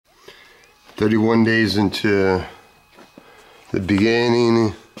31 days into the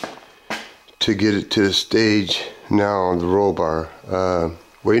beginning to get it to the stage now, the roll bar.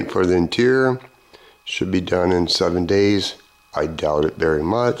 Waiting for the interior. Should be done in 7 days. I doubt it very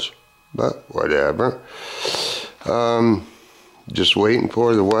much, but whatever. Just waiting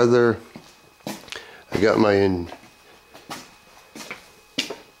for the weather. I got my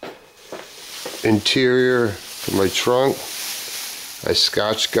interior for my trunk. I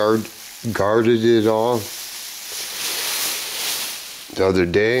Scotch guarded it all the other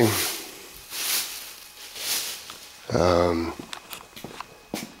day.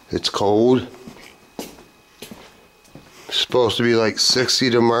 It's cold. It's supposed to be like 60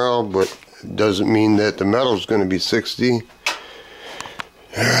 tomorrow, but it doesn't mean that the metal's going to be 60.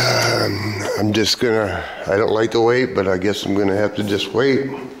 I'm just gonna, I don't like to wait, but I guess I'm gonna have to just wait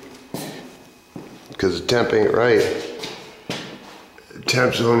because the temp ain't right. The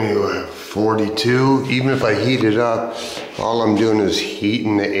temp's only 42. Even if I heat it up, all I'm doing is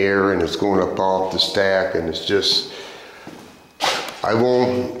heating the air and it's going up off the stack, and it's just, I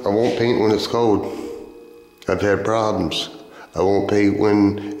won't paint when it's cold. I've had problems. I won't paint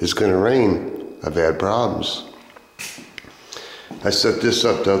when it's gonna rain. I've had problems. I set this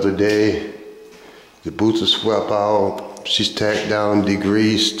up the other day. The boots are swept out. She's tacked down,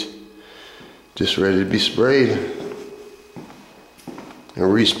 degreased, just ready to be sprayed. And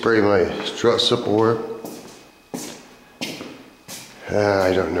respray my strut support.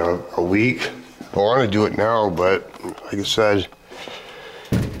 I don't know, a week. I want to do it now, but like I said,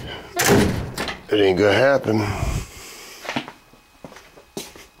 it ain't gonna happen.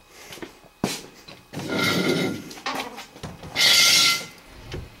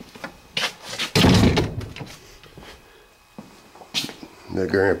 The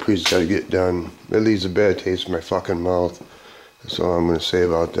Grand Prix got to get done. It leaves a bad taste in my fucking mouth. That's all I'm going to say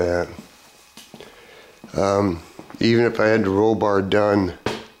about that. Even if I had the roll bar done,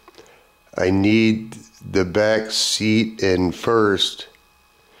 I need the back seat in first,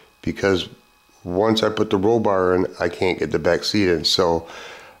 because once I put the roll bar in, I can't get the back seat in. So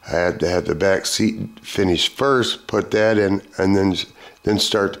I have to have the back seat finished first, put that in, and then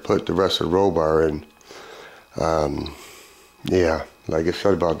start to put the rest of the roll bar in. Yeah. Like I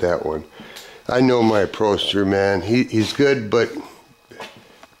said about that one, I know my upholsterer, man. He's good, but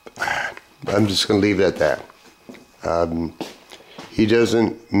I'm just gonna leave it at that. He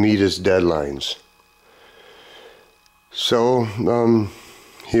doesn't meet his deadlines. So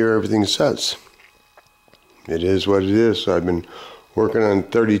here everything sets. It is what it is. So I've been working on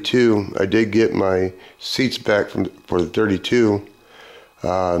 32. I did get my seats back for the 32.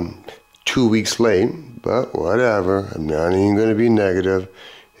 2 weeks late, but whatever. I'm not even going to be negative.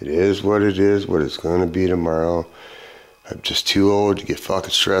 It is what it is, what it's going to be tomorrow. I'm just too old to get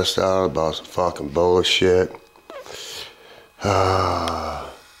fucking stressed out about some fucking bullshit. You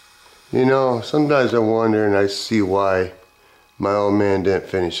know, sometimes I wonder and I see why my old man didn't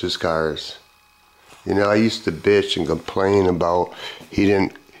finish his cars. You know, I used to bitch and complain about he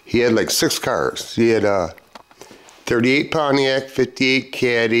had like 6 cars. He had a 38 Pontiac, 58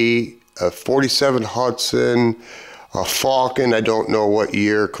 Caddy, a 47 Hudson, a Falcon, I don't know what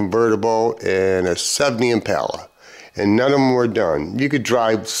year, convertible, and a 70 Impala. And none of them were done. You could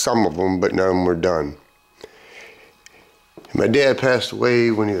drive some of them, but none of them were done. And my dad passed away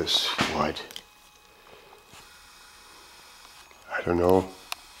when he was, what? I don't know,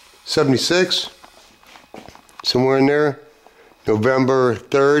 76? Somewhere in there. November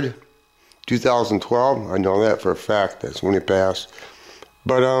 3rd, 2012. I know that for a fact. That's when he passed.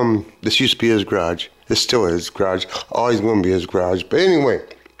 But this used to be his garage. It still is his garage. Always going to be his garage. But anyway,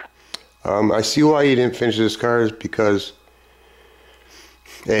 I see why he didn't finish his cars, because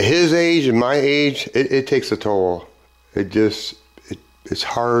at his age and my age, it takes a toll. It's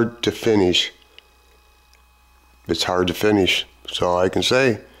hard to finish. It's hard to finish. That's all I can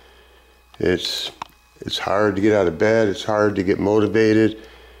say. It's hard to get out of bed. It's hard to get motivated.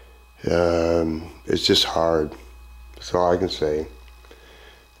 It's just hard. That's all I can say.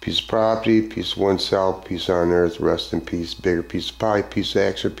 Piece of property, piece of oneself, piece on earth, rest in peace, bigger piece of pie, piece of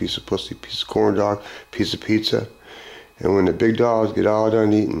action, piece of pussy, piece of corn dog, piece of pizza. And when the big dogs get all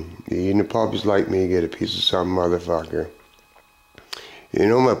done eating the puppies like me get a piece of some motherfucker. You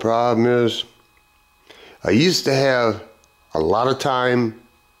know my problem is, I used to have a lot of time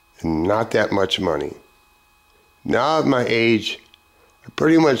and not that much money. Now at my age, I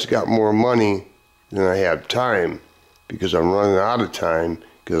pretty much got more money than I have time, because I'm running out of time,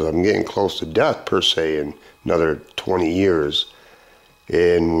 because I'm getting close to death per se in another 20 years.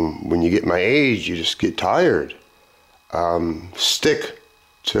 And when you get my age, you just get tired. Stick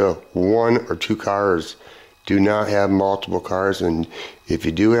to 1 or 2 cars. Do not have multiple cars, and if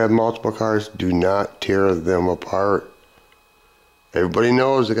you do have multiple cars, do not tear them apart. Everybody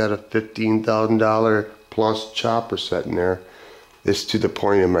knows I got a $15,000 plus chopper sitting there. It's to the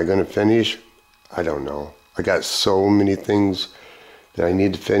point, am I going to finish? I don't know. I got so many things that I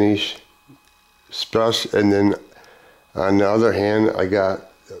need to finish. And then on the other hand, I got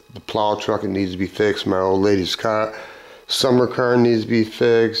the plow truck that needs to be fixed. My old lady's car, summer car needs to be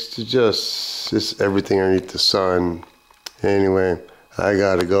fixed. Just everything underneath the sun. Anyway, I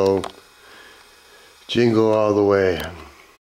gotta go. Jingle all the way.